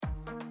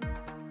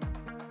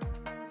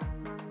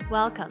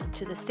Welcome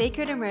to the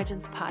Sacred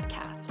Emergence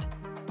Podcast.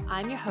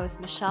 I'm your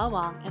host, Michelle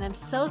Wong, and I'm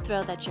so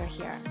thrilled that you're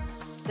here.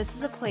 This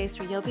is a place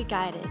where you'll be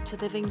guided to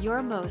living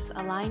your most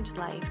aligned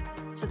life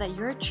so that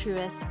your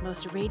truest,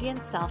 most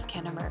radiant self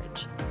can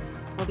emerge.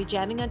 We'll be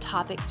jamming on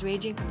topics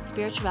ranging from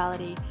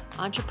spirituality,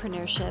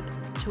 entrepreneurship,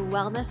 to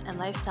wellness and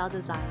lifestyle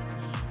design,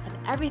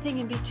 and everything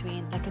in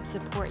between that can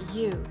support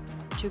you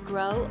to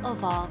grow,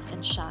 evolve,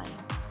 and shine,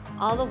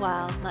 all the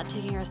while not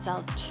taking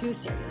ourselves too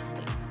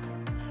seriously.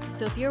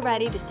 So if you're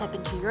ready to step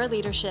into your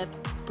leadership,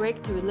 break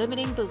through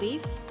limiting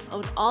beliefs,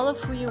 own all of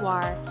who you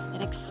are,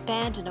 and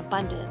expand in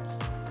abundance,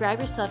 grab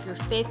yourself your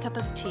faith cup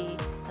of tea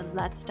and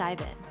let's dive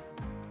in.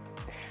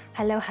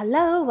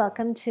 Hello.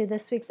 Welcome to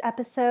this week's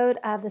episode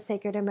of the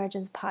Sacred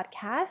Emergence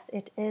Podcast.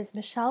 It is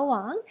Michelle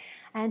Wong,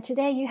 and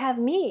today you have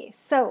me.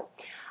 So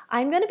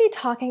I'm going to be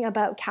talking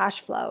about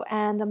cash flow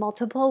and the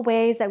multiple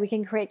ways that we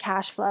can create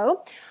cash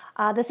flow.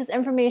 This is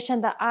information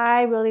that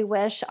I really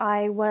wish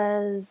I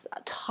was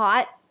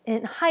taught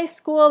in high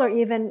school or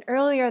even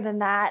earlier than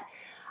that.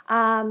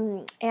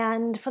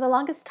 And for the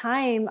longest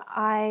time,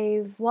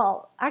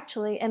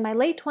 actually in my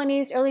late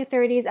 20s, early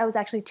 30s, I was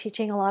actually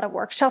teaching a lot of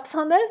workshops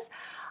on this.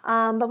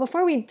 But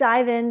before we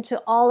dive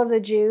into all of the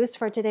juice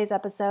for today's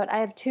episode, I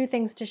have two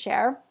things to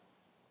share.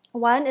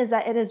 One is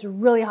that it is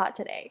really hot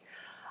today.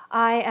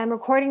 I am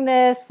recording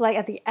this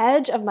at the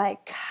edge of my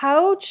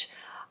couch.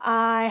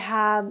 I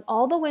have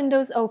all the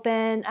windows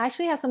open. I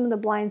actually have some of the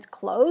blinds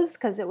closed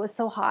because it was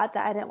so hot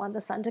that I didn't want the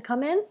sun to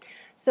come in.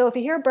 So if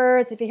you hear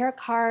birds, if you hear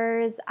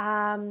cars,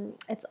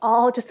 it's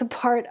all just a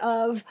part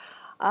of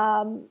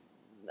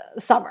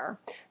summer.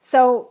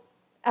 So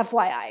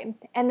FYI.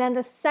 And then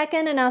the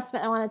second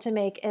announcement I wanted to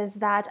make is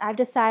that I've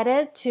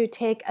decided to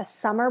take a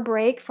summer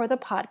break for the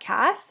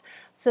podcast.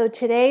 So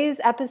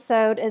today's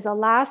episode is the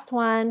last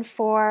one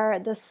for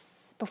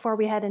this before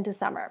we head into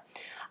summer.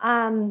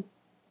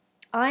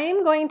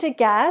 I'm going to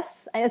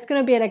guess it's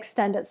going to be an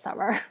extended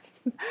summer.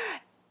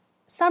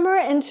 Summer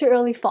into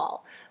early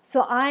fall.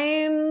 So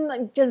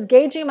I'm just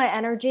gauging my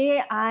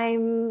energy.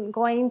 I'm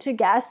going to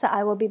guess that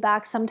I will be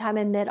back sometime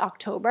in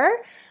mid-October.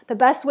 The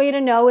best way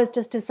to know is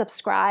just to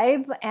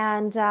subscribe,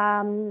 and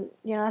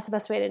that's the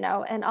best way to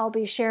know. And I'll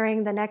be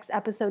sharing the next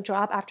episode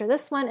drop after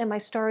this one in my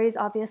stories,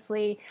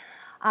 obviously,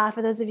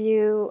 for those of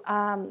you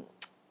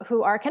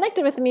who are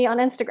connected with me on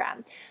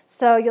Instagram.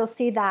 So you'll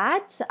see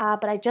that,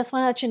 but I just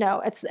want to let you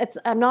know,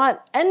 I'm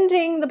not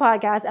ending the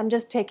podcast, I'm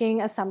just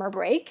taking a summer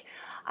break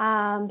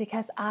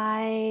because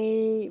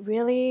I'm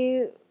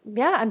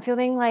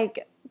feeling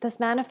like this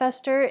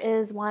manifester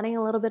is wanting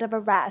a little bit of a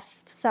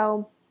rest.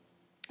 So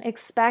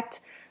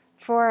expect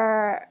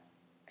for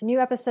a new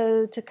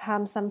episode to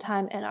come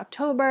sometime in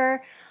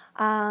October.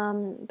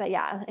 But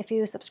yeah, if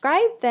you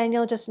subscribe, then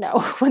you'll just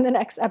know when the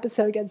next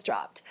episode gets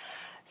dropped.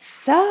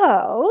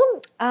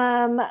 So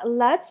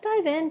let's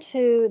dive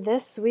into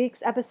this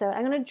week's episode.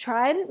 I'm going to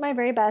try my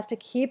very best to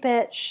keep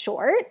it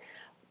short,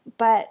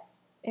 but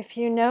if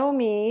you know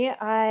me,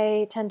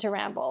 I tend to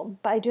ramble,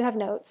 but I do have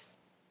notes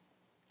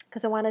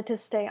because I wanted to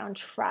stay on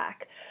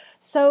track.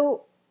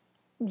 So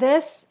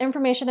this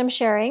information I'm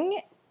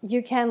sharing,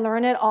 you can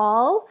learn it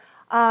all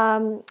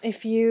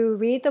if you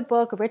read the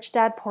book Rich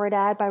Dad, Poor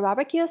Dad by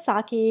Robert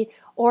Kiyosaki,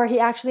 or he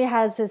actually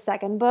has his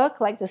second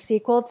book, like the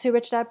sequel to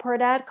Rich Dad, Poor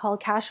Dad, called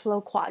Cash Flow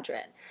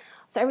Quadrant.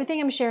 So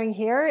everything I'm sharing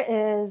here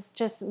is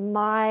just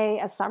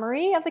a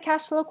summary of the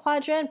cash flow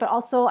quadrant, but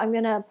also I'm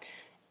going to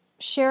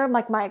share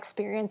my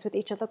experience with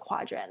each of the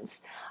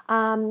quadrants.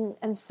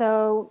 And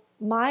so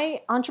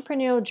my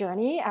entrepreneurial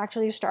journey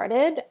actually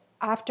started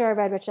after I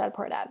read Rich Dad,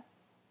 Poor Dad.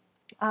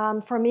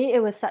 For me,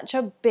 it was such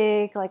a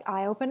big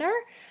eye-opener.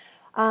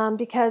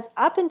 Because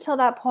up until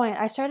that point,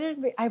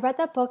 I read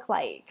that book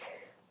when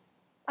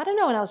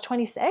I was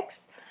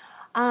 26.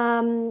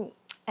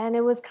 And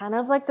it was kind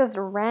of like this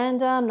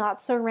random,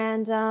 not so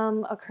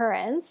random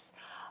occurrence.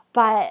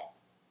 But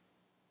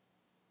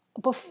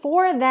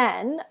before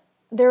then,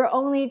 there were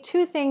only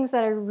two things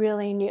that I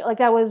really knew,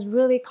 that I was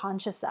really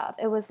conscious of.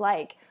 It was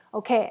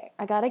okay,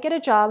 I got to get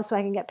a job so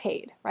I can get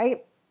paid,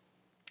 right?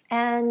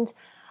 And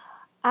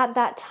at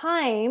that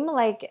time,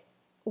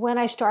 when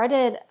I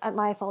started at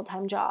my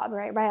full-time job,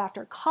 right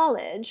after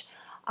college,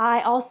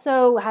 I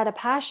also had a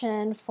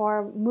passion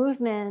for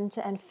movement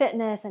and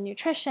fitness and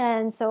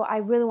nutrition. So I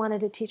really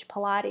wanted to teach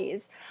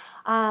Pilates.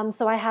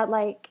 So I had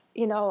a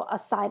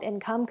side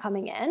income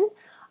coming in.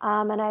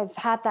 And I've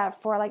had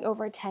that for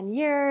over 10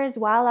 years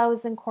while I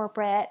was in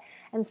corporate.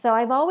 And so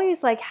I've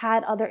always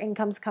had other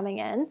incomes coming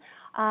in.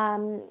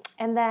 And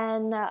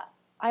then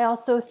I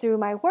also, through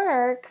my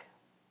work,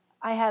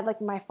 I had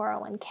my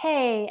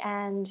 401k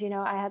and,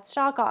 I had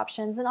stock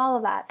options and all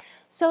of that.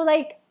 So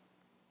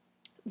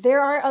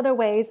there are other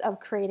ways of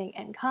creating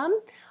income,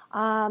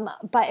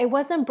 but it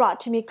wasn't brought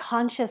to me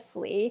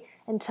consciously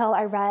until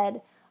I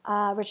read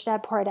Rich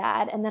Dad, Poor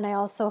Dad, and then I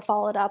also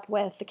followed up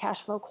with the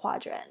cash flow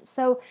quadrant.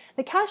 So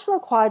the cash flow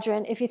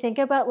quadrant, if you think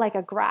about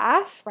a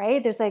graph,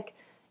 right, there's a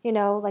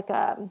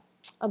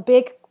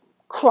big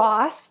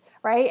cross,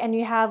 right, and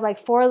you have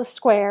 4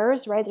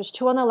 squares, right, there's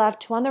 2 on the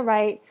left, 2 on the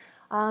right,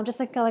 just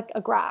like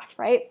a graph,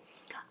 right?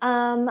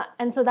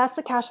 And so that's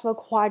the cash flow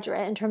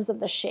quadrant in terms of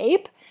the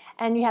shape.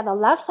 And you have the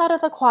left side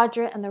of the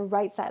quadrant and the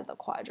right side of the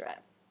quadrant.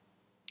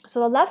 So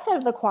the left side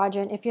of the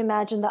quadrant, if you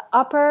imagine the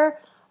upper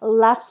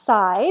left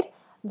side,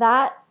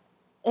 that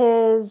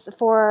is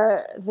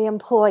for the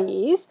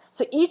employees.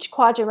 So each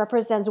quadrant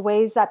represents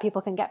ways that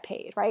people can get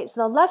paid, right?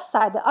 So the left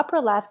side, the upper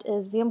left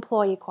is the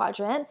employee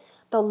quadrant.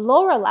 The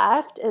lower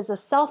left is the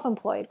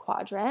self-employed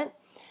quadrant.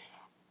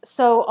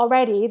 So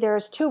already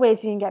there's two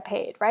ways you can get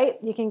paid, right?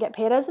 You can get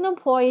paid as an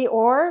employee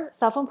or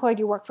self-employed,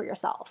 you work for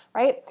yourself,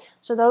 right?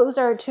 So those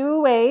are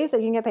two ways that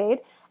you can get paid.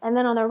 And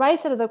then on the right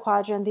side of the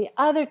quadrant, the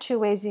other two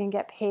ways you can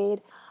get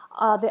paid,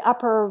 the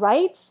upper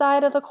right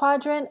side of the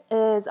quadrant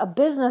is a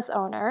business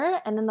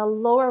owner, and then the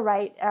lower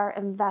right are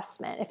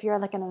investment, if you're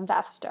like an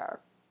investor.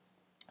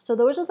 So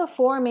those are the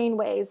four main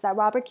ways that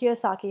Robert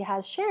Kiyosaki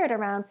has shared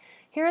around.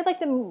 Here are like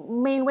the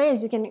main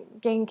ways you can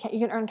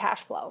earn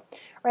cash flow,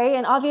 right?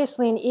 And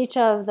obviously in each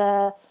of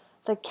the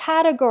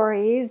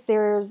categories,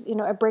 there's,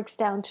 it breaks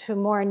down to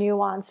more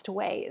nuanced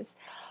ways.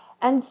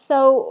 And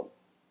so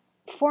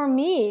for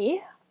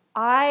me,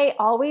 I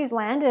always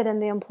landed in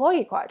the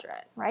employee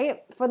quadrant,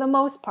 right? For the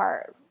most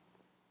part.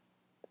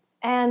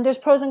 And there's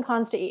pros and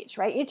cons to each,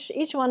 right?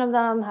 Each one of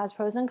them has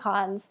pros and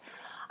cons.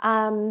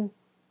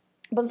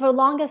 But for the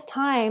longest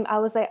time, I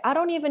was like, I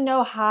don't even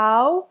know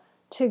how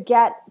to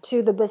get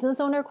to the business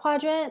owner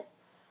quadrant.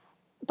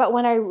 But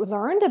when I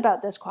learned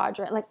about this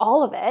quadrant, like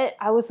all of it,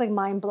 I was like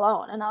mind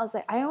blown. And I was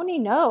like, I only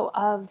know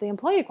of the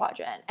employee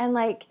quadrant. And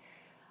like,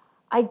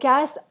 I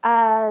guess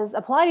as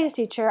a Pilates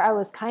teacher, I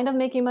was kind of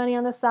making money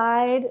on the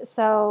side.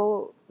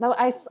 So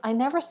I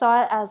never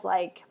saw it as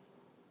like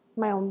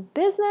my own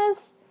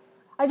business.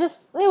 It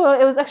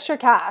was extra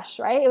cash,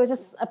 right? It was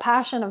just a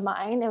passion of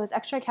mine. It was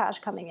extra cash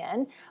coming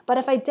in. But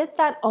if I did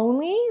that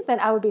only, then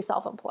I would be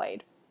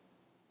self-employed,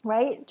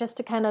 right? Just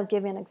to kind of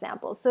give you an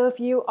example. So if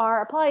you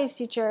are a Pilates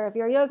teacher, if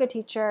you're a yoga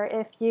teacher,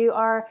 if you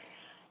are,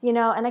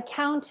 an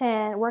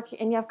accountant working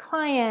and you have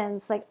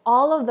clients, like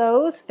all of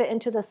those fit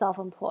into the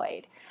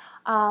self-employed.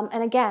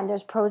 And again,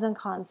 there's pros and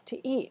cons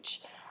to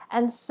each.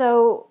 And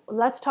so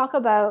let's talk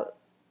about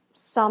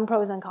some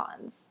pros and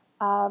cons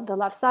of the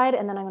left side,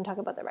 and then I'm going to talk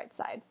about the right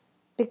side.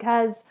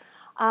 Because,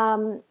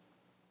 when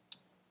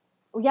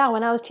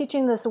I was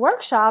teaching this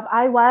workshop,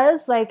 I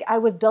was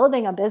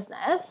building a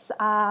business.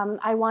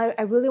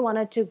 I really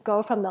wanted to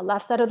go from the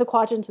left side of the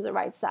quadrant to the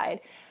right side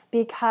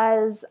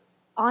because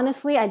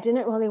honestly, I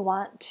didn't really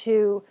want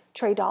to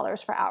trade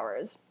dollars for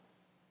hours.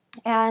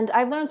 And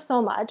I've learned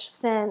so much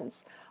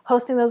since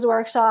hosting those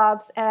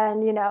workshops,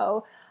 and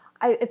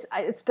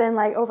it's been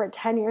like over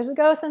 10 years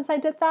ago since I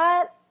did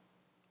that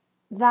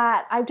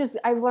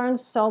I've learned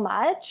so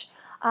much.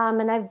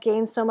 And I've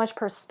gained so much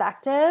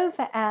perspective.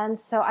 And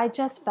so I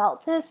just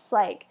felt this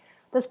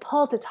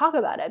pull to talk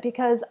about it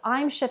because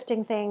I'm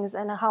shifting things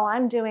and how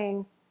I'm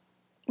doing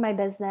my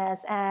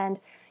business. And,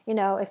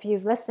 if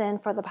you've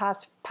listened for the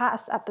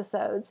past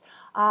episodes,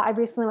 I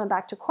recently went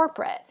back to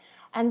corporate.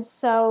 And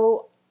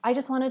so I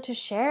just wanted to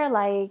share,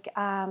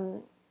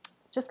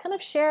 just kind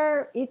of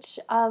share each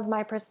of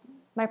my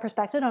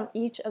perspective on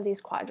each of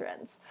these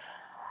quadrants.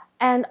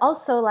 And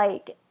also,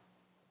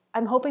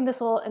 I'm hoping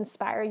this will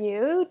inspire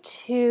you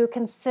to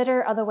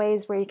consider other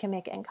ways where you can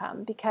make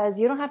income because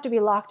you don't have to be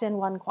locked in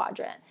one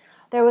quadrant.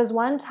 There was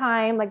one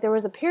time, there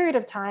was a period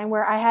of time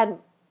where I had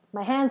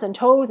my hands and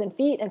toes and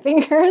feet and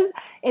fingers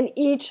in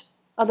each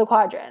of the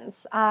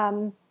quadrants.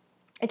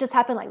 It just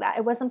happened like that.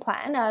 It wasn't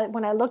planned.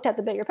 When I looked at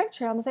the bigger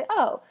picture, I was like,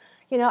 oh,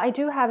 I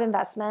do have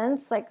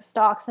investments like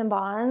stocks and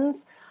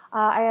bonds.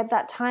 At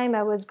that time,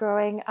 I was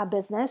growing a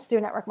business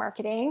through network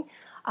marketing.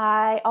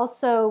 I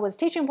also was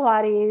teaching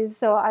Pilates,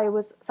 so I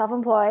was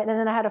self-employed, and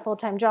then I had a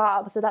full-time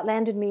job, so that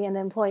landed me in the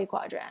employee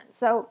quadrant.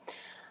 So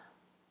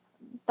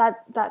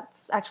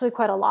that's actually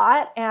quite a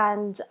lot,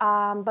 and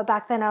but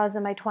back then I was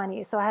in my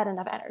 20s, so I had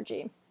enough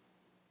energy.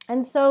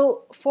 And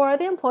so for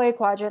the employee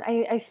quadrant,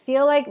 I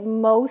feel like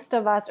most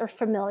of us are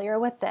familiar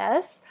with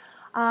this,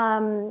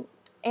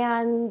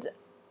 and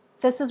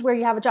this is where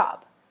you have a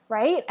job,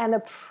 right? And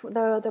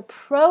the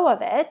pro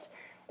of it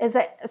is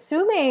that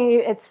assuming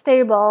it's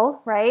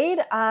stable, right,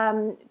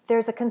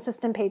 there's a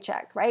consistent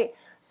paycheck, right?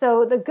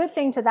 So the good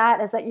thing to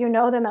that is that the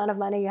amount of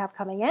money you have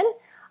coming in,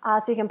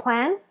 so you can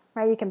plan,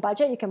 right? You can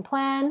budget, you can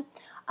plan.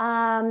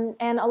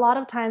 And a lot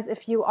of times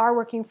if you are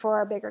working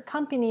for a bigger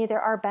company,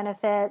 there are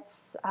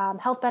benefits,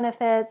 health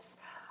benefits,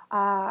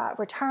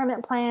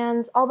 retirement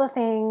plans, all the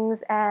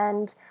things.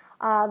 And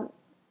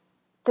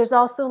there's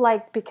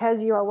also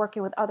because you are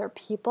working with other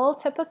people,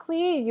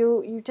 typically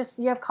you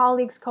have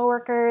colleagues,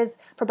 coworkers,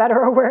 for better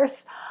or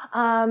worse.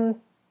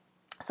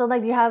 So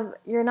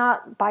you're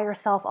not by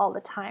yourself all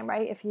the time,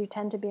 right? If you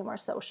tend to be more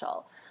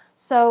social.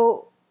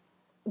 So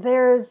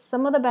there's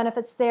some of the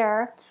benefits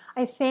there.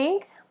 I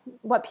think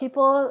what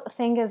people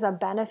think is a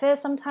benefit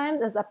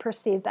sometimes is a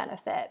perceived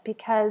benefit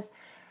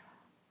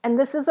and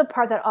this is the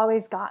part that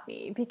always got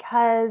me,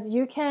 because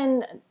you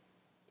can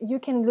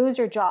lose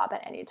your job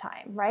at any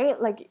time, right?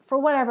 For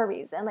whatever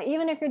reason,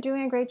 even if you're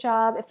doing a great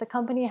job, if the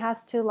company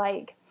has to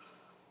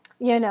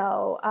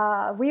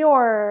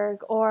reorg,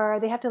 or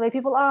they have to lay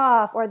people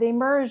off, or they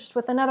merged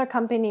with another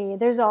company.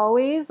 There's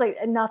always like,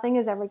 nothing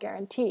is ever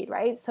guaranteed,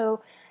 right?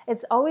 So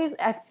it's always,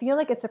 I feel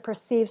like it's a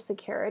perceived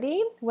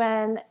security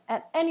when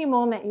at any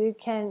moment you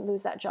can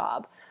lose that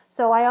job.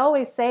 So I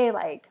always say,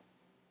 like,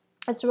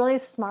 it's really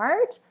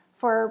smart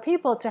for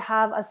people to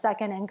have a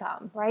second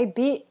income, right?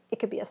 It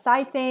could be a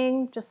side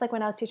thing, just like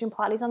when I was teaching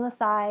Pilates on the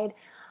side,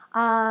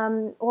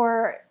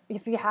 or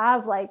if you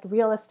have like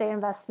real estate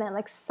investment,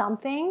 like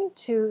something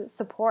to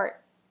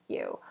support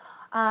you.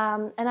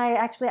 And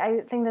I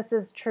think this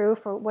is true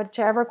for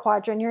whichever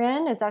quadrant you're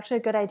in. It's actually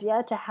a good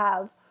idea to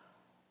have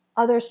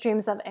other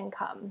streams of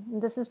income.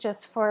 And this is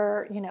just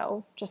for,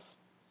 just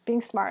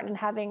being smart and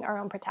having our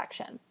own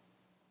protection.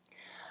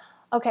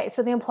 Okay,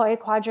 so the employee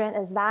quadrant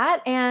is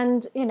that,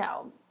 and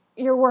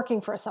you're working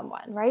for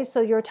someone, right?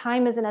 So your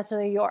time isn't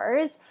necessarily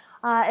yours.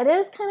 It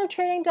is kind of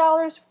trading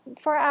dollars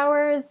for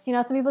hours.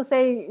 Some people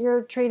say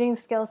you're trading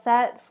skill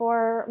set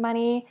for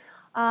money.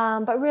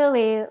 But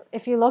really,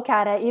 if you look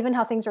at it, even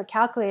how things are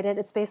calculated,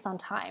 it's based on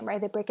time, right?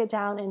 They break it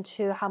down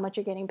into how much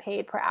you're getting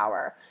paid per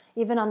hour,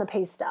 even on the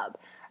pay stub,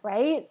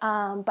 right?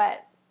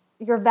 But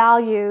your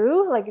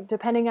value, like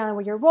depending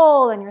on your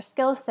role and your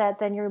skill set,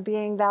 then you're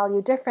being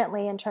valued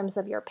differently in terms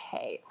of your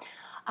pay.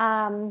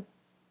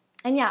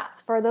 And yeah,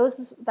 for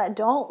those that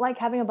don't like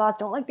having a boss,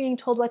 don't like being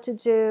told what to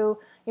do,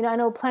 I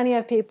know plenty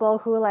of people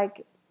who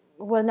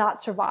will not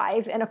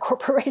survive in a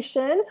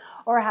corporation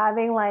or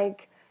having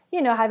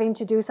having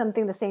to do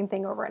the same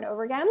thing over and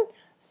over again.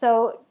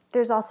 So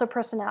there's also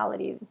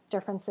personality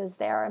differences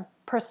there,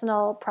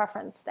 personal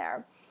preference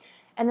there.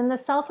 And then the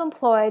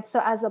self-employed,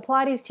 so as a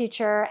Pilates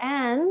teacher,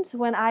 and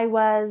when I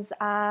was,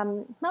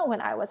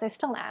 I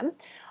still am,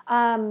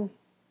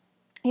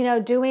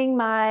 doing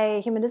my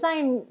human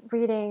design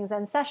readings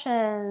and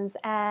sessions,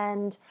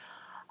 and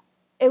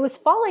it was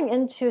falling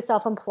into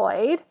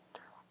self-employed.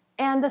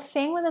 And the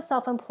thing with the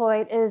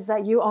self-employed is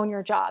that you own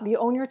your job. You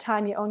own your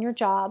time, you own your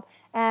job.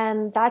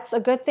 And that's a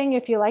good thing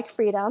if you like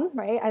freedom,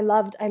 right? I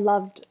love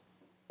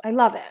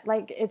it.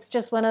 Like, it's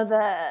just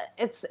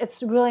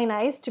it's really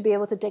nice to be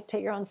able to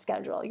dictate your own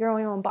schedule. You're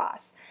your own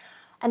boss.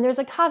 And there's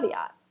a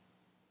caveat.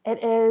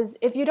 It is,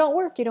 if you don't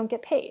work, you don't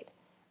get paid.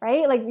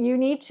 Right? Like, you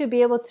need to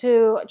be able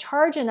to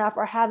charge enough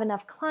or have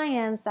enough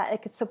clients that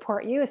it could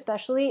support you,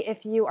 especially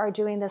if you are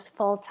doing this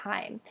full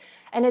time.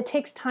 And it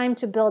takes time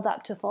to build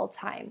up to full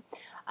time.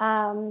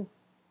 And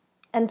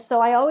so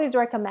I always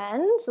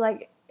recommend,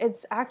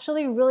 it's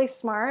actually really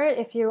smart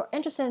if you're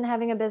interested in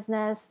having a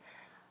business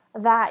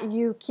that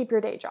you keep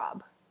your day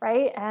job,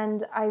 right?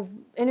 And I've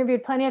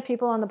interviewed plenty of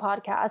people on the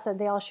podcast and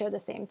they all share the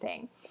same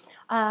thing.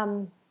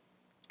 And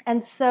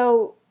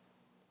so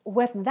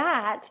with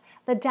that,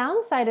 the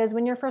downside is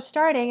when you're first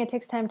starting, it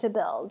takes time to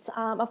build.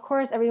 Of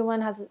course,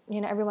 everyone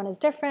is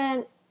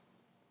different.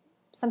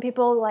 Some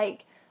people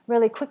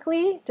really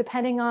quickly,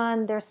 depending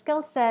on their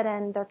skill set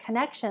and their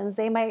connections,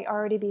 they might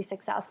already be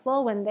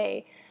successful when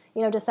they,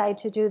 decide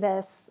to do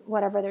this,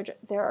 whatever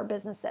their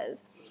business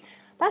is.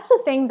 That's the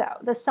thing though.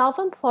 The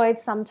self-employed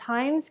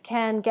sometimes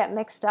can get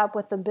mixed up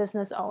with the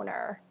business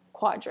owner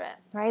quadrant,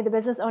 right? The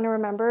business owner,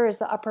 remember, is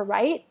the upper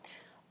right.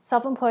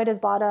 Self-employed is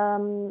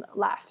bottom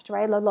left,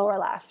 right? The lower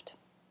left.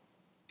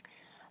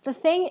 The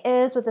thing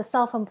is with the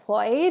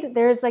self-employed,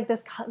 there's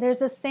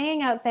this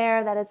saying out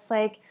there that it's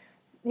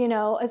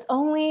it's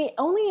only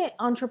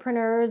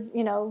entrepreneurs,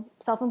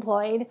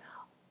 self-employed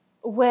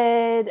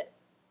would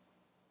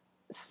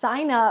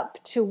sign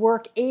up to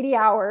work 80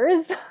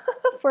 hours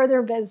for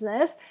their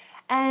business,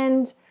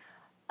 and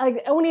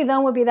only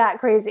them would be that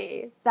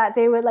crazy that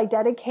they would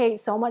dedicate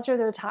so much of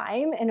their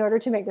time in order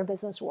to make their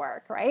business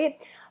work,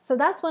 right? So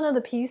that's one of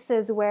the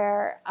pieces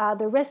where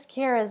the risk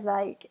here is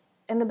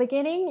in the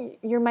beginning,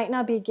 you might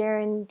not be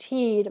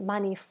guaranteed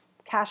money,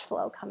 cash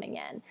flow coming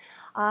in.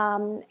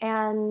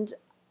 And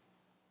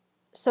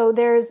so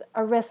there's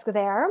a risk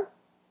there.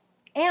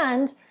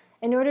 And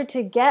in order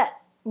to get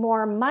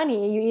more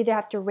money, you either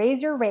have to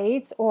raise your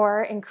rates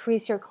or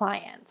increase your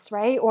clients,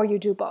 right? Or you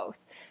do both,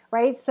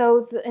 right?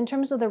 So in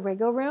terms of the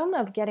wiggle room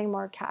of getting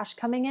more cash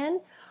coming in,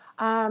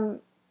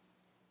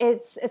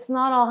 it's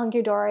not all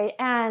hunky-dory,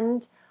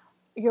 and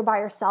you're by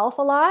yourself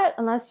a lot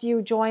unless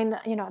you join,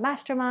 a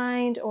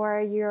mastermind, or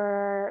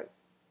you're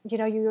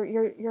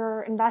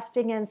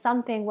investing in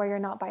something where you're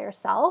not by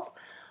yourself.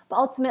 But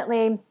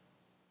ultimately,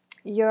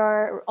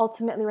 you're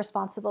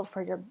responsible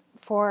for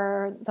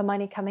the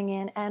money coming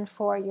in and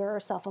for your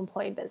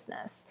self-employed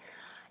business.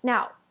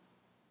 Now,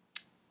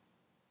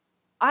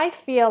 I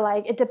feel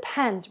like it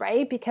depends,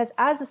 right? Because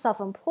as a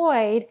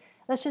self-employed,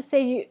 let's just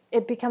say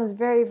it becomes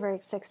very, very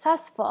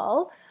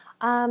successful.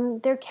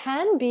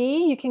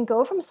 You can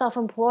go from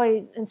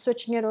self-employed and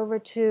switching it over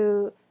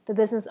to the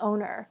business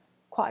owner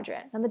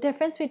quadrant. And the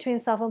difference between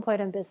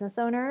self-employed and business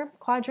owner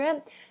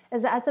quadrant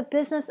is that as a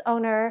business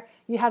owner,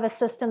 you have a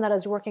system that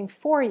is working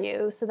for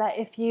you so that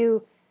if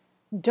you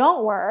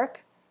don't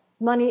work,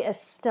 money is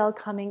still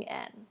coming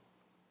in.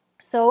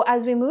 So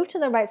as we move to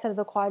the right side of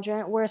the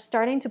quadrant, we're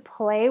starting to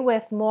play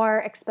with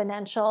more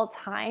exponential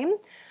time.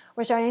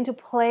 We're starting to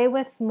play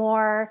with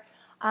more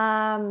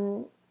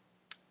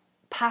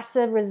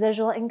passive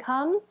residual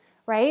income,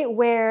 right?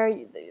 Where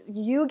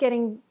you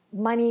getting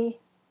money,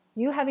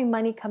 you having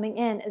money coming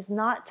in is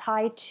not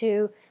tied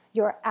to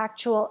your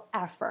actual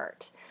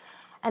effort.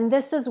 And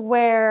this is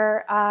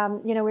where,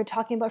 we're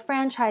talking about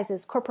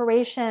franchises,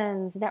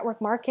 corporations,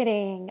 network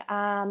marketing,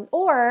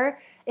 or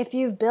if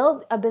you've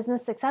built a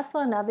business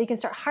successful enough, you can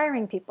start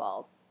hiring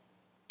people.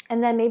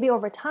 And then maybe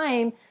over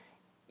time,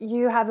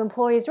 you have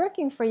employees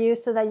working for you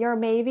so that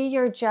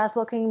you're just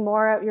looking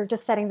more, you're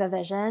just setting the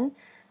vision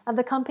of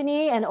the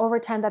company, and over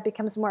time that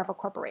becomes more of a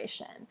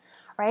corporation,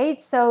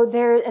 right? So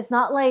it's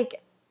not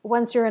like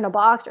once you're in a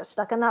box, you're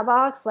stuck in that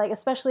box, like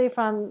especially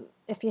from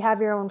if you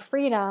have your own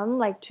freedom,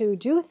 like to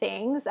do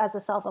things as a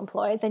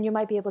self-employed, then you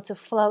might be able to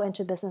flow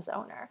into business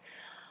owner.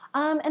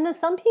 And then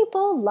some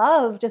people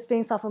love just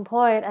being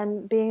self-employed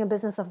and being a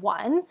business of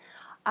one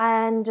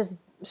and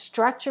just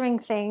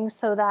structuring things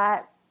so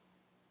that,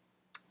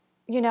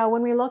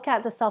 when we look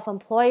at the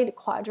self-employed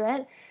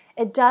quadrant,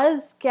 it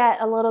does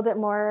get a little bit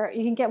more,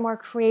 you can get more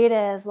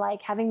creative,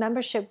 like having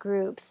membership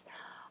groups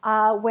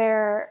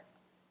where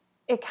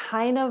it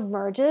kind of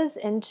merges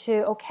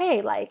into,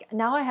 okay, like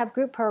now I have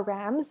group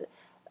programs,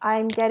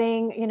 I'm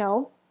getting,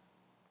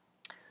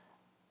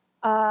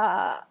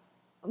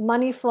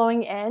 money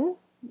flowing in,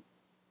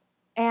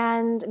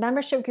 and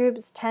membership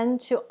groups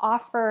tend to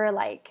offer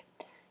like,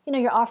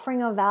 you're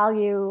offering a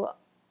value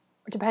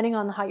depending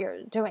on how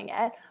you're doing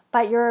it,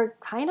 but you're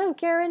kind of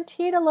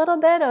guaranteed a little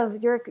bit of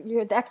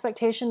the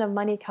expectation of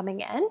money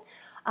coming in.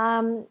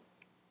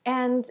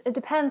 And it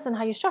depends on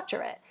how you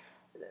structure it.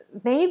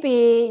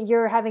 Maybe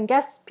you're having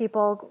guest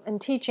people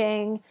and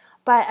teaching,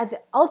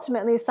 but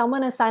ultimately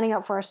someone is signing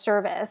up for a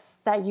service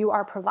that you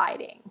are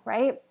providing,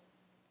 right?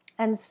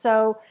 And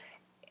so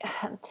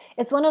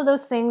it's one of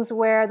those things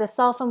where the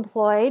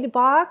self-employed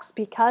box,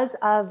 because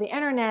of the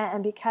internet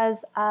and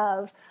because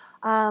of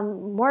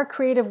more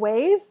creative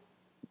ways,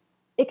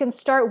 it can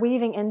start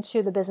weaving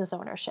into the business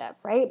ownership,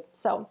 right?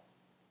 So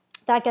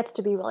that gets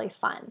to be really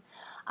fun.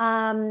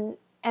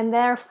 And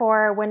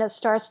therefore, when it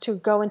starts to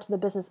go into the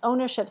business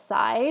ownership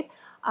side,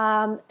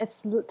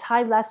 it's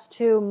tied less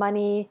to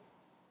money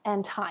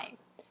and time,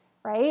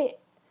 right?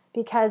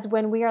 Because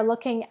when we are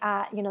looking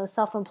at,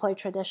 self-employed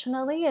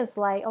traditionally is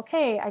like,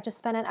 okay, I just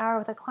spent an hour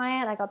with a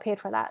client, I got paid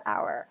for that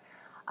hour.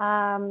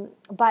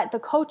 But the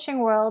coaching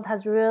world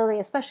has really,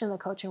 especially in the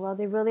coaching world,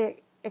 they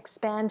really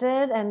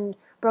expanded and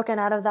broken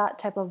out of that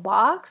type of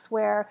box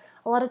where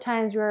a lot of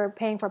times you're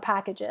paying for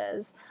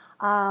packages,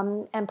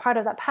 and part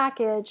of that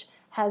package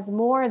has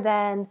more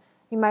than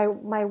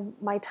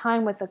my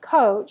time with the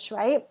coach,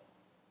 right?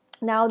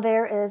 Now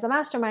there is a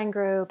mastermind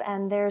group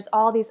and there's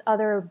all these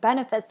other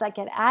benefits that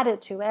get added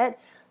to it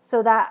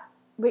so that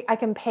I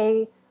can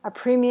pay a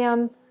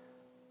premium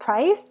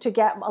price to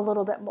get a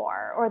little bit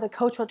more, or the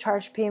coach will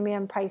charge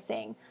premium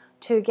pricing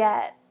to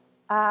get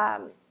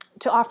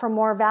to offer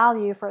more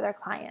value for their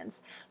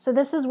clients. So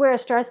this is where it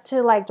starts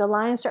to, like, the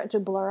lines start to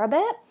blur a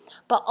bit.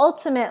 But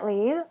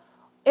ultimately,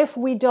 if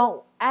we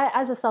don't,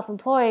 as a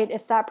self-employed,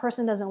 if that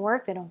person doesn't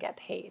work, they don't get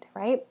paid,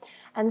 right?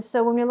 And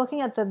so when we're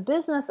looking at the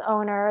business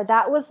owner,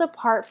 that was the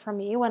part for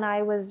me when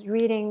I was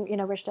reading,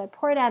 Rich Dad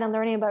Poor Dad and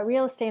learning about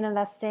real estate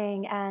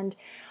investing. And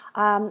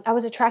I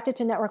was attracted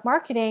to network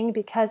marketing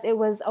because it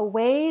was a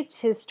way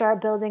to start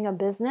building a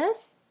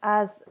business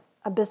as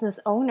a business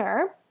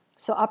owner.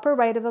 So upper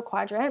right of the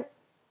quadrant,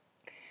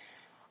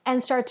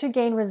 and start to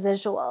gain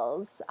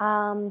residuals.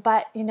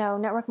 But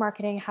network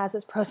marketing has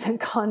its pros and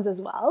cons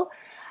as well,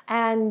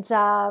 and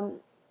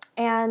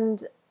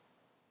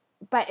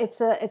but it's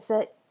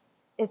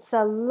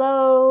a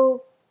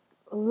low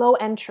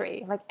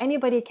entry. Like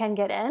anybody can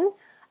get in,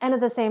 and at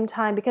the same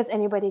time, because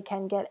anybody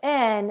can get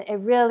in, it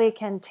really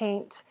can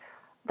taint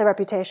the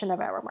reputation of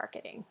network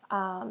marketing.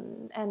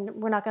 And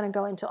we're not going to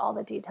go into all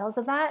the details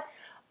of that,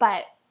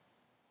 but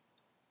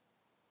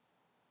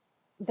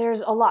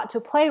there's a lot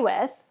to play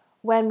with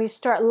when we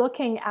start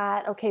looking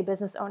at, okay,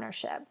 business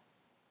ownership.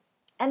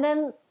 And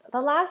then the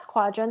last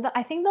quadrant,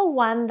 I think the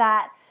one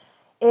that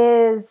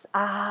is,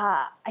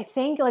 I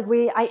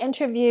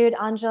interviewed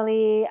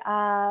Anjali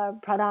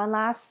Pradhan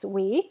last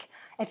week.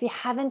 If you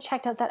haven't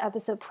checked out that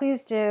episode,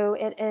 please do.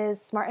 It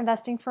is Smart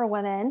Investing for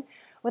Women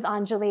with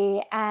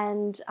Anjali,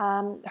 and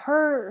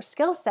her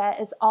skill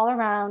set is all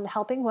around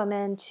helping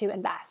women to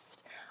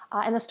invest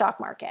in the stock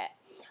market.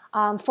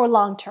 For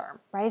long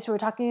term, right? So we're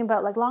talking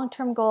about like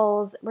long-term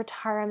goals,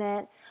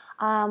 retirement.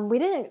 We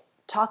didn't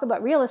talk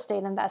about real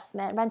estate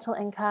investment, rental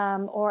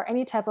income, or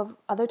any type of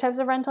other types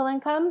of rental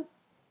income.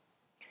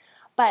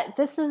 But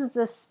this is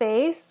the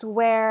space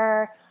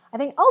where I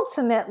think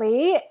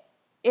ultimately,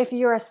 if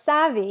you're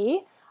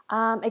savvy,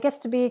 it gets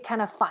to be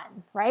kind of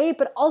fun, right?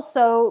 But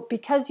also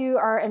because you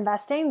are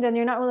investing, then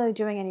you're not really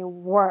doing any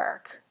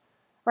work,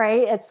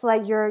 right? It's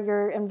like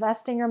you're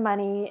investing your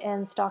money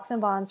in stocks and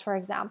bonds, for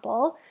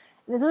example.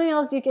 There's nothing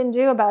else you can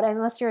do about it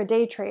unless you're a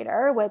day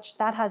trader, which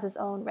that has its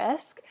own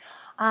risk.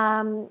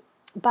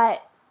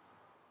 But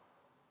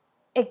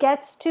it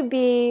gets to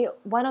be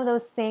one of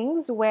those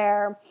things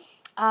where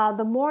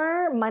the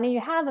more money you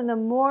have and the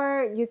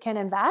more you can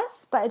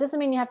invest, but it doesn't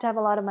mean you have to have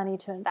a lot of money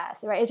to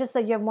invest, right? It's just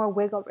that you have more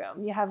wiggle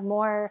room. You have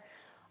more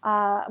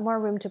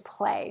room to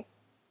play.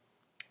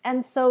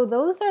 And so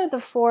those are the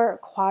 4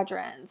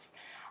 quadrants.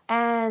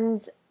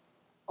 And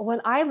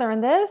when I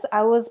learned this,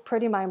 I was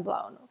pretty mind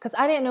blown because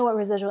I didn't know what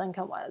residual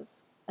income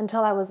was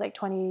until I was like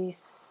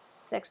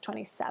 26,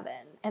 27.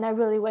 And I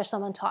really wish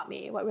someone taught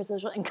me what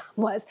residual income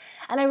was.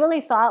 And I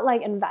really thought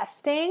like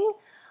investing,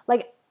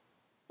 like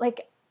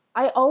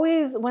I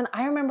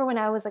remember when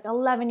I was like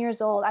 11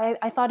 years old,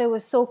 I thought it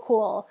was so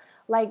cool,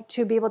 like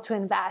to be able to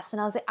invest.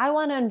 And I was like, I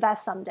want to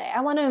invest someday.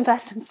 I want to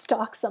invest in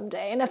stocks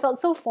someday. And it felt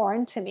so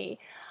foreign to me.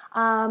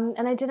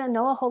 And I didn't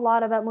know a whole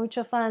lot about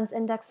mutual funds,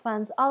 index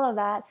funds, all of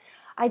that.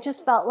 I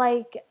just felt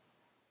like,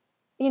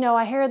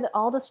 I hear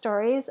all the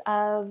stories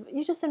of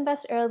you just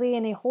invest early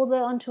and you hold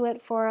onto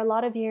it for a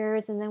lot of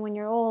years. And then when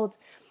you're old,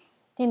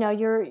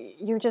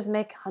 you just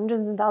make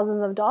hundreds and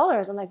thousands of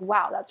dollars. I'm like,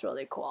 wow, that's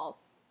really cool.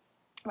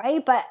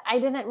 Right? But I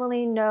didn't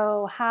really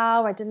know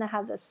how, I didn't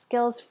have the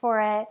skills for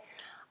it.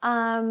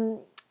 And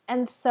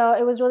so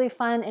it was really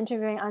fun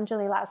interviewing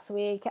Anjali last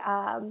week,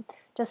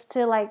 just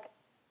to like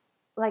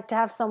to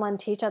have someone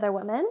teach other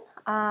women.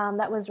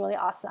 That was really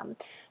awesome.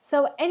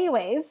 So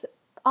anyways,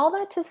 all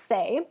that to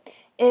say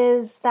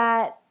is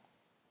that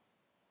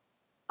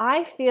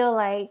I feel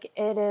like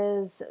it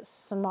is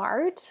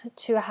smart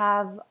to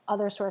have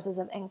other sources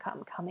of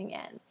income coming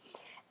in.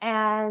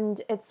 And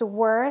it's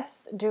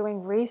worth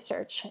doing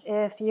research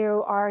if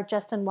you are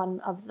just in one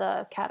of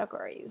the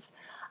categories.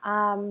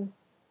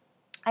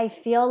 I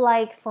feel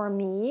like for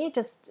me,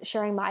 just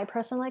sharing my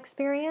personal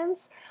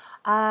experience,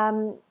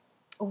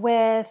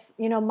 with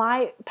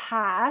my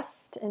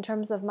past, in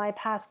terms of my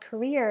past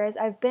careers,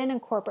 I've been in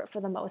corporate for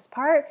the most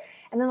part,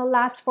 and then the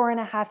last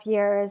 4.5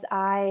 years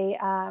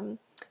I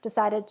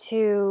decided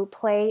to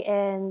play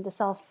in the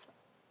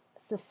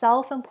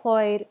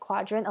self-employed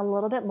quadrant a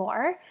little bit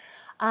more.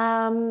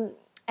 And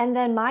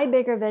then my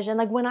bigger vision,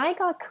 like when I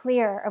got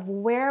clear of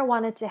where I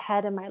wanted to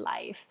head in my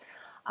life,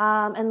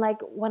 and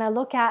like when I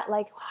look at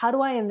like how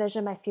do I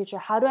envision my future,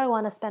 how do I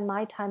want to spend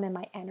my time and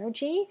my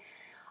energy,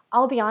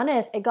 I'll be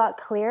honest, it got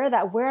clear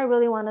that where I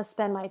really want to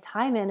spend my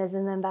time in is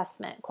in the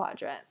investment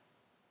quadrant,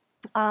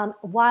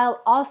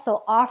 while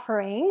also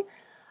offering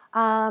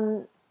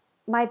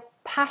my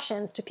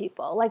passions to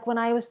people. Like when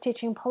I was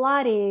teaching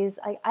Pilates,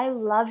 I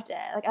loved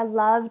it. Like I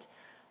loved,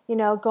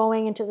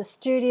 going into the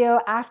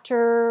studio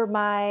after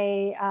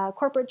my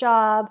corporate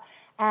job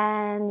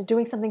and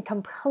doing something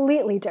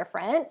completely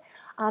different,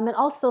 and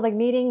also like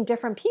meeting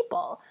different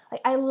people.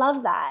 Like I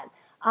love that.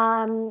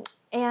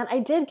 And I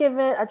did give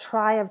it a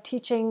try of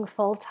teaching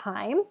full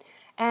time,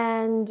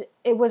 and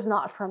it was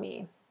not for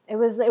me. It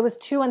was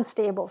too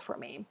unstable for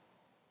me.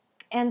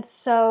 And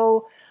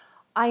so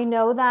I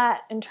know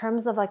that in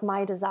terms of like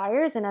my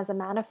desires and as a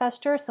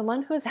manifester,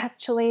 someone who's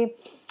actually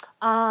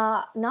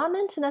not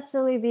meant to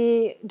necessarily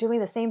be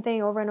doing the same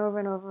thing over and over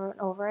and over and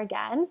over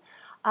again,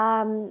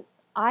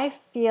 I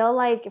feel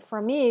like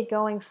for me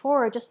going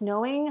forward, just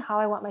knowing how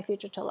I want my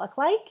future to look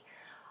like,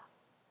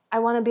 I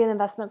want to be in the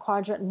investment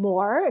quadrant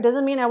more. It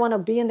doesn't mean I want to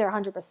be in there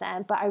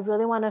 100%, but I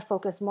really want to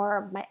focus more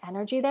of my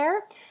energy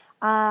there.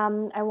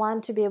 I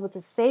want to be able to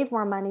save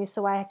more money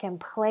so I can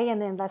play in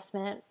the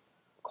investment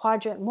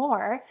quadrant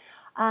more.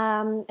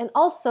 And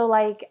also,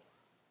 like,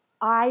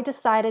 I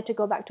decided to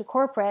go back to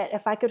corporate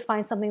if I could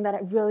find something that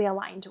it really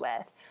aligned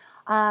with.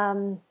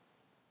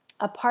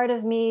 A part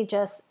of me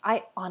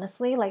I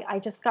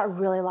just got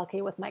really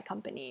lucky with my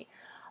company.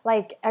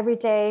 Like every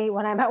day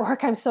when I'm at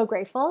work, I'm so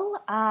grateful.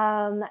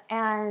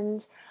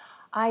 And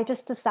I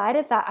just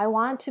decided that I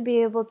want to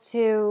be able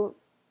to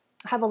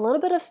have a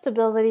little bit of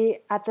stability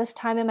at this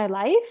time in my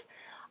life,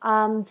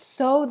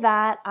 so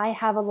that I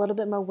have a little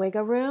bit more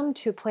wiggle room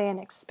to play and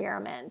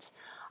experiment.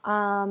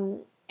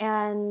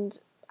 And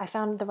I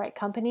found the right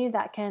company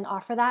that can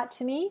offer that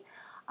to me,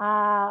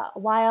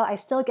 while I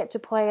still get to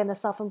play in the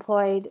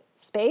self-employed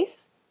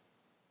space.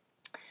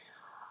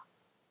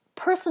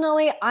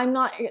 Personally, I'm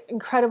not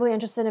incredibly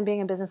interested in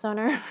being a business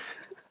owner.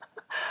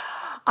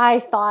 I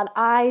thought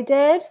I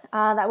did.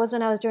 That was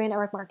when I was doing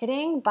network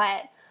marketing,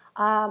 but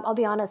I'll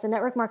be honest, the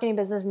network marketing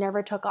business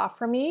never took off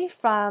for me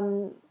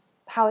from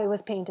how it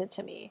was painted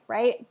to me,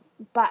 right?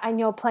 But I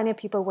know plenty of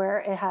people where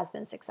it has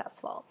been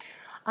successful.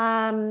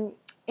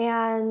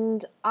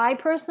 And I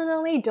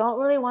personally don't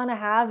really want to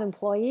have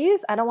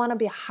employees. I don't want to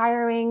be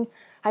having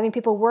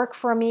people work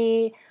for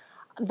me.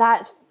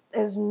 That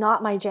is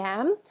not my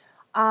jam.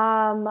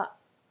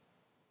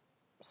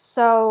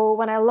 So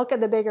when I look at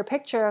the bigger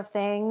picture of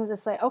things,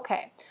 it's like,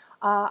 okay,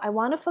 I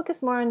want to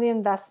focus more on the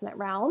investment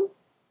realm.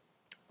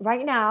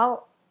 Right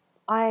now,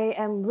 I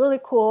am really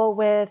cool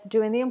with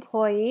doing the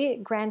employee,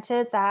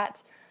 granted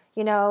that,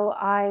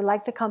 I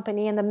like the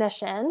company and the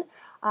mission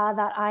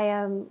that I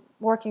am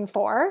working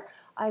for.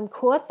 I'm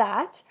cool with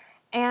that.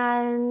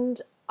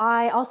 And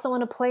I also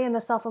want to play in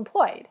the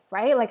self-employed,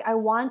 right? Like I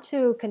want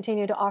to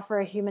continue to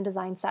offer human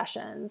design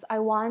sessions. I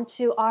want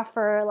to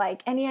offer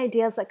like any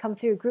ideas that come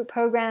through group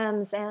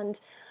programs and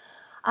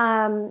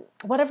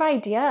Whatever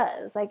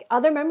ideas, like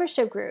other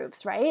membership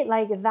groups, right?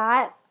 Like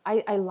that,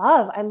 I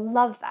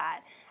love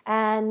that.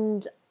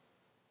 And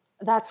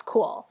that's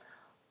cool.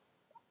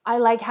 I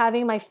like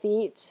having my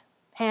feet,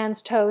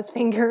 hands, toes,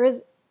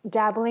 fingers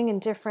dabbling in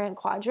different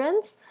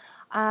quadrants.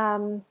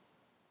 And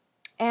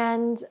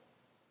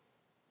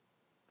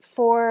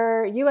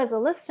for you as a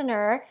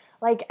listener,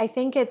 like I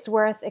think it's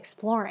worth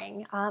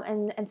exploring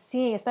and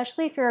seeing,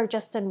 especially if you're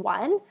just in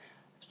one,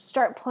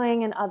 start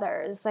playing in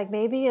others. Like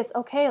maybe it's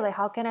okay, like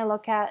how can I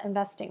look at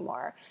investing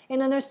more?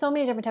 And then there's so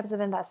many different types of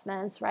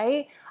investments,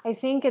 right? I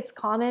think it's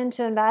common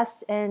to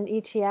invest in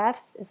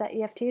ETFs. Is that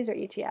EFTs or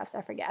ETFs?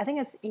 I forget. I think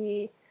it's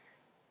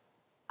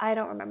I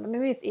don't remember.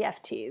 Maybe it's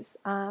EFTs,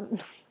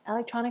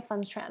 electronic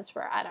funds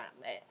transfer. I don't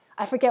know.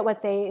 I forget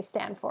what they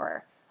stand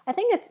for. I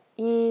think it's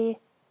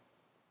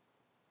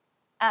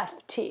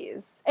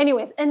EFTs.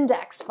 Anyways,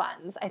 index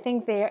funds. I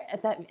think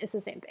that is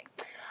the same thing.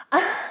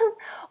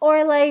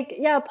 Or like,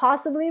 yeah,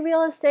 possibly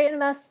real estate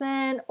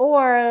investment,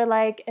 or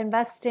like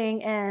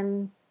investing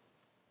in,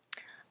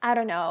 I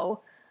don't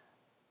know,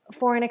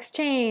 foreign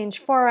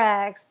exchange,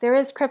 forex. There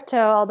is crypto,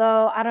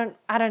 although I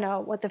don't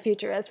know what the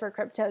future is for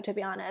crypto, to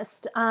be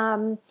honest.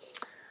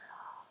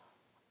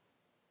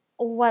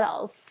 What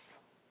else?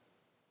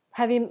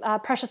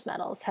 Precious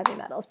metals, heavy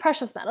metals,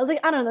 precious metals. Like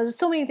I don't know. There's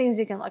so many things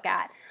you can look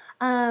at.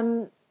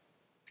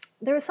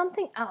 There was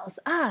something else.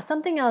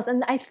 Something else,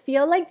 and I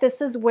feel like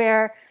this is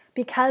where,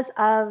 because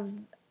of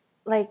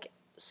like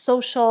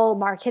social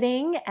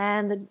marketing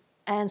and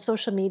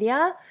social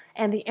media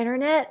and the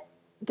internet,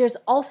 there's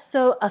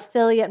also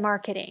affiliate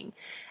marketing.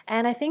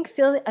 And I think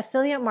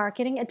affiliate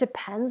marketing, it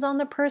depends on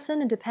the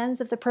person. It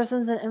depends if the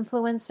person's an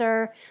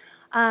influencer.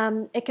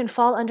 It can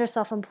fall under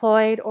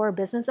self-employed or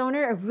business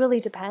owner. It really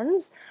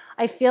depends.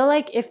 I feel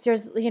like if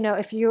there's,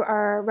 if you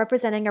are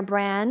representing a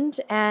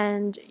brand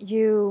and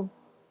you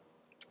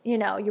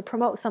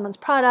promote someone's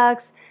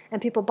products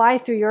and people buy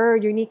through your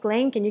unique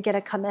link and you get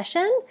a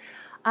commission,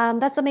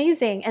 that's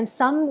amazing. And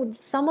some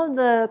of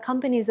the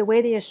companies, the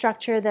way they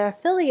structure their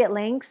affiliate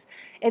links,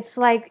 it's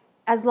like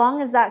as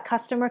long as that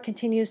customer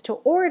continues to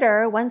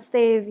order, once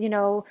they've,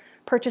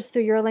 purchased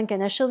through your link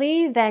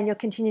initially, then you'll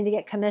continue to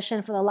get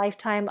commission for the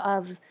lifetime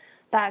of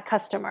that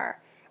customer,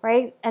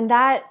 right? And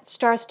that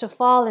starts to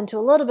fall into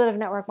a little bit of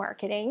network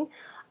marketing.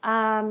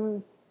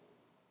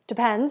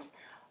 Depends.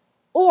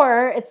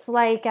 Or it's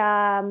like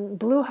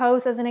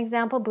Bluehost, as an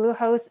example.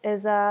 Bluehost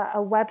is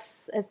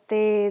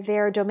a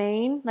their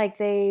domain, like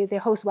they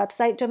host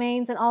website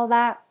domains and all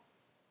that.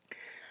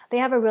 They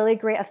have a really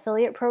great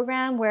affiliate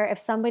program where if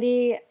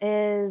somebody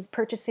is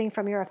purchasing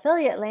from your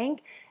affiliate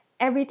link,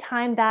 every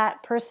time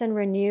that person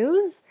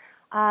renews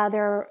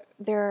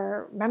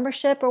their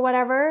membership or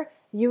whatever,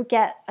 you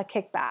get a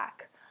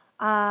kickback.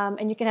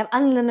 And you can have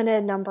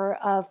unlimited number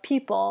of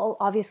people,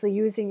 obviously,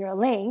 using your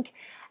link.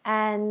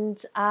 And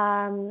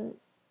I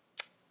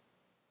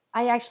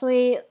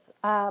actually,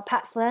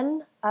 Pat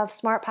Flynn of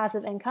Smart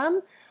Passive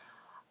Income,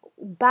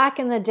 back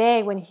in the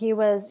day when he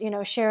was,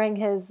 sharing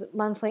his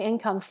monthly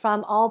income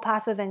from all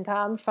passive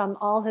income from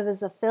all of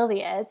his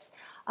affiliates,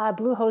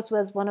 Bluehost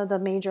was one of the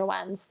major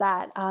ones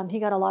that he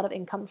got a lot of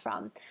income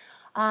from.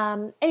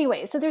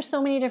 Anyway, so there's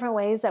so many different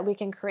ways that we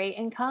can create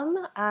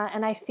income.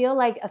 And I feel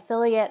like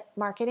affiliate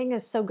marketing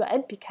is so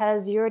good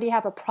because you already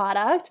have a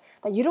product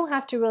that you don't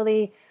have to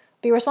really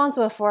be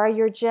responsible for.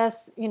 You're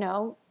just,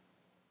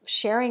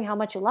 sharing how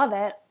much you love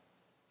it,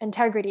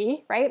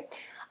 integrity, right?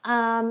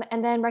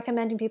 And then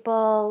recommending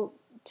people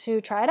to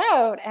try it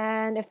out.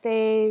 And if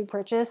they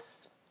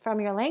purchase from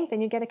your link, then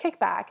you get a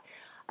kickback.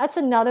 That's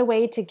another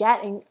way to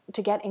get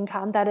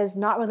income that is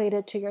not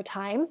related to your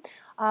time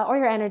or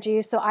your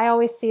energy. So I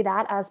always see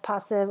that as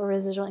passive or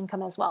residual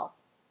income as well.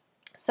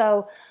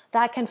 So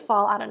that can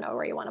fall, I don't know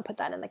where you want to put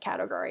that in the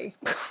category.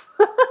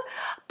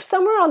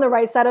 Somewhere on the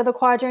right side of the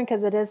quadrant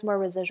because it is more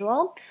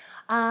residual.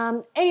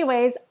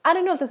 Anyways, I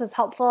don't know if this is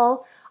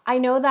helpful. I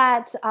know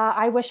that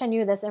I wish I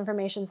knew this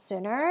information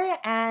sooner.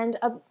 And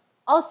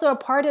also a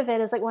part of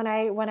it is like when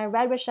I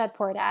read Rich Dad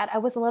Poor Dad, I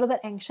was a little bit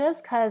anxious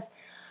because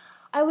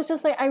I was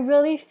just like, I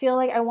really feel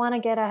like I want to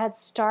get a head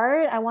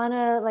start. I want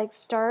to like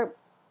start,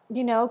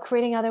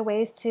 creating other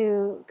ways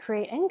to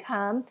create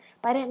income,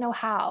 but I didn't know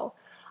how.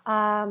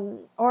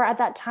 Or at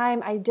that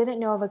time, I didn't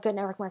know of a good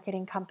network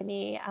marketing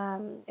company.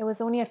 It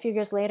was only a few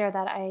years later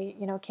that I,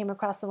 came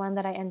across the one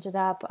that I ended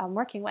up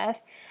working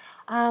with.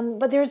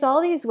 But there's all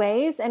these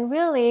ways, and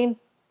really,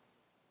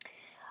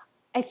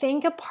 I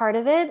think a part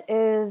of it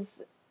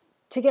is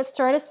to get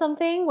started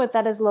something with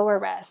that is lower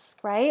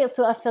risk, right?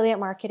 So affiliate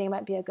marketing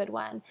might be a good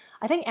one.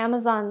 I think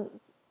Amazon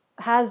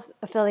has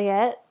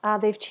affiliate.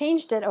 They've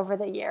changed it over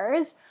the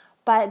years,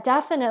 but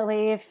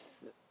definitely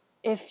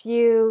if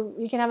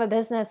you can have a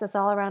business that's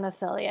all around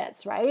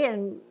affiliates, right?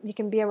 And you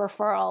can be a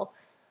referral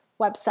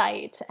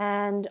website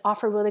and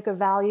offer really good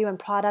value and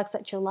products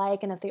that you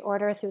like. And if they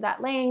order through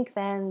that link,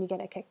 then you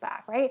get a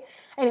kickback, right?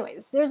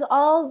 Anyways, there's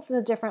all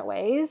the different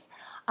ways.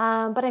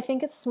 But I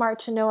think it's smart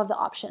to know of the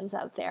options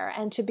out there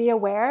and to be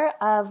aware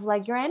of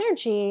like your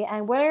energy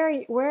and where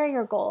are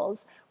your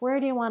goals? Where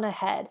do you want to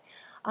head?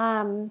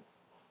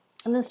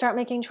 and then start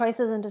making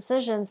choices and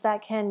decisions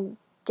that can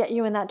get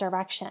you in that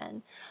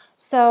direction.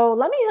 So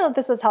let me know if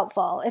this was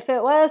helpful. If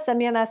it was, send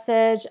me a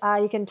message.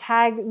 You can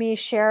tag me,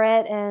 share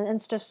it in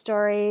Insta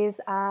stories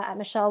at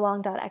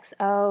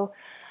michellewong.xo.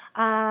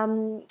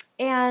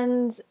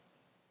 And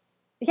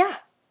yeah,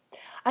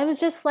 I was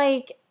just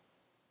like,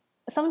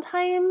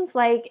 sometimes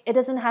like it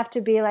doesn't have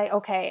to be like,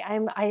 okay,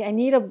 I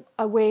need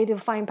a way to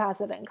find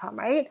passive income,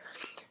 right?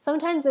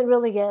 Sometimes it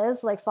really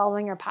is like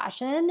following your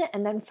passion,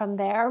 and then from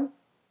there,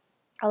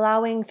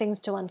 allowing things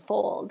to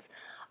unfold.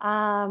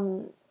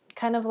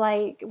 Kind of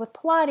like with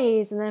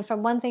Pilates, and then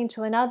from one thing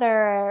to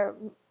another,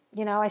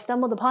 I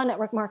stumbled upon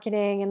network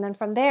marketing, and then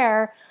from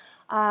there,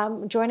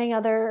 joining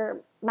other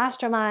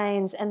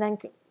masterminds, and then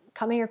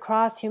coming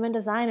across human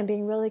design and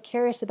being really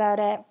curious about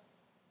it.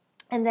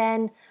 And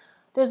then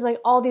there's like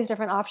all these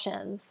different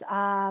options,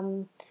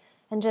 and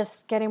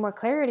just getting more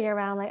clarity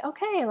around like,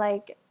 okay,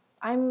 like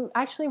I'm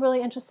actually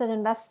really interested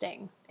in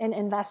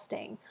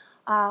investing.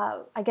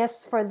 I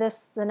guess for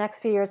the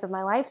next few years of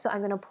my life, so I'm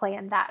going to play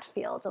in that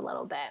field a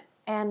little bit.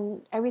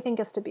 And everything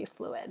gets to be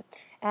fluid.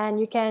 And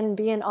you can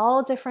be in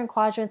all different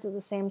quadrants at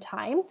the same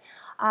time.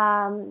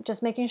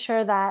 Just making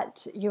sure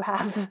that you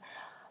have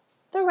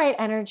the right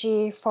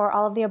energy for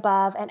all of the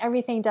above. And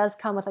everything does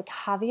come with a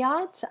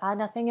caveat.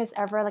 Nothing is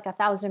ever like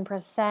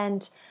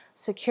 1,000%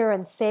 secure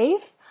and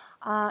safe.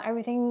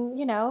 Everything,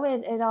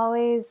 it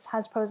always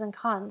has pros and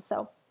cons.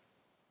 So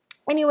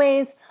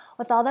anyways,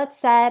 with all that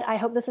said, I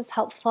hope this is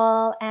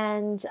helpful.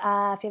 And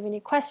if you have any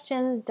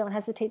questions, don't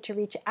hesitate to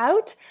reach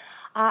out.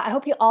 I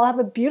hope you all have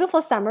a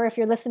beautiful summer if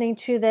you're listening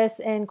to this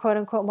in quote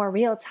unquote more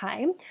real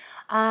time.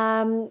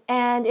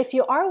 And if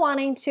you are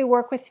wanting to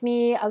work with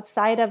me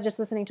outside of just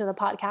listening to the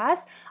podcast,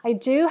 I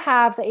do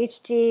have the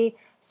HD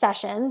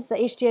sessions, the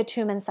HD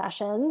attunement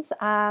sessions.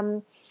 I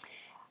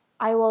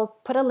will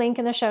put a link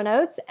in the show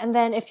notes. And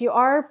then if you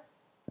are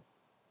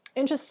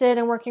interested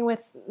in working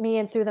with me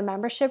and through the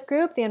membership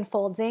group, the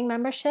Unfolding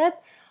membership,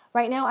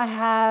 right now I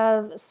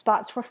have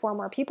spots for 4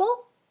 more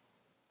people.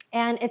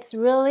 And it's a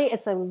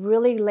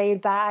really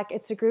laid back,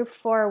 it's a group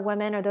for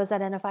women or those that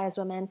identify as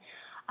women.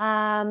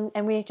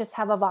 And we just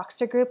have a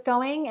Voxer group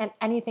going, and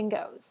anything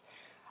goes.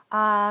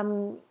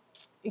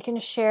 You can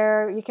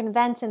share, you can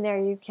vent in there,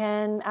 you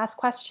can ask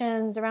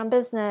questions around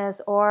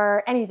business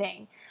or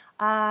anything.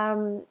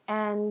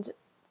 And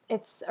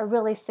it's a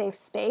really safe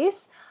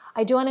space.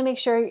 I do want to make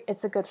sure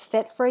it's a good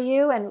fit for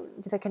you and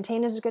the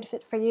container is a good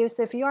fit for you.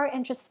 So if you are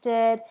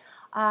interested,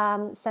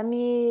 send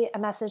me a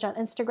message on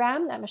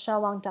Instagram at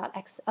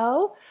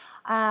michellewong.xo.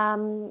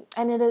 And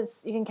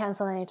you can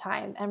cancel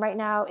anytime. And right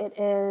now it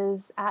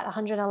is at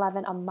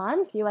 $111 a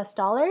month, US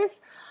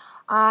dollars.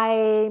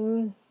 I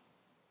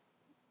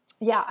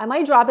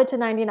might drop it to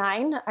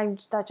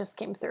 $99. That just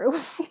came through.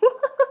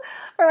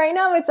 But right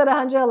now it's at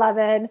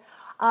 $111.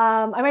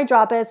 I might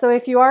drop it. So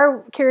if you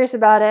are curious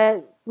about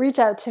it, reach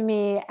out to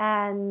me.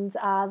 And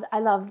I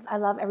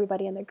love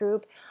everybody in the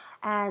group.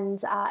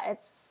 And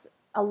it's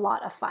a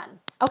lot of fun.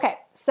 Okay,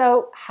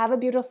 so have a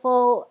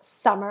beautiful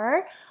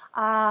summer.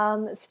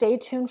 Stay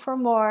tuned for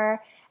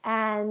more.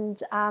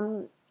 And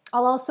I'll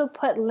also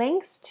put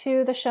links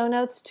to the show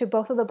notes to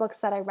both of the books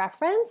that I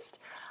referenced.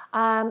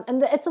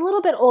 And it's a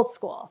little bit old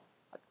school.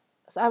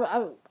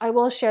 So I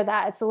will share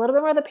that. It's a little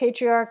bit more the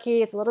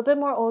patriarchy. It's a little bit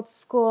more old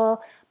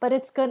school, but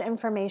it's good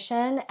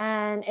information.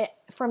 And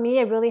for me,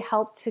 it really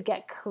helped to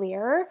get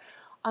clear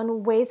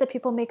on ways that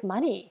people make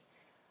money.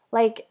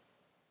 Like,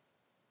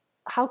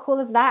 how cool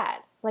is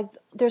that? Like,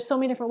 there's so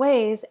many different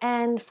ways.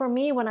 And for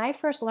me, when I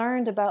first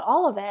learned about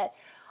all of it,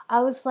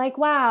 I was like,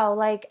 wow,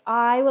 like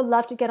I would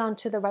love to get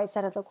onto the right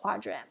side of the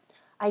quadrant.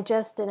 I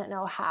just didn't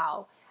know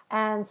how.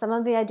 And some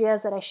of the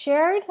ideas that I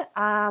shared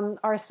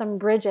are some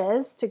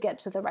bridges to get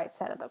to the right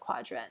side of the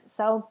quadrant.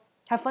 So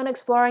have fun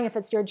exploring if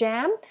it's your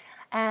jam.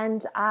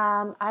 And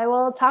I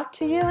will talk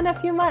to you in a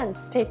few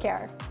months. Take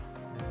care.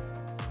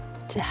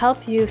 To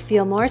help you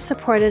feel more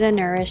supported and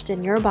nourished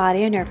in your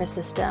body and nervous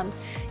system,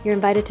 you're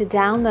invited to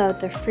download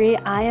the free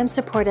I Am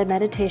Supported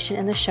meditation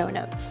in the show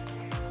notes.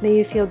 May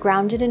you feel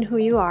grounded in who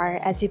you are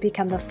as you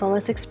become the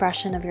fullest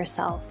expression of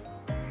yourself.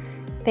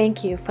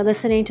 Thank you for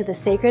listening to the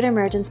Sacred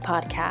Emergence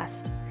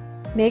podcast.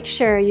 Make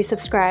sure you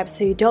subscribe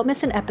so you don't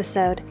miss an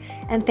episode,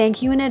 and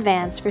thank you in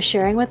advance for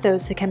sharing with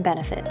those who can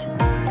benefit.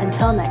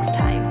 Until next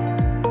time.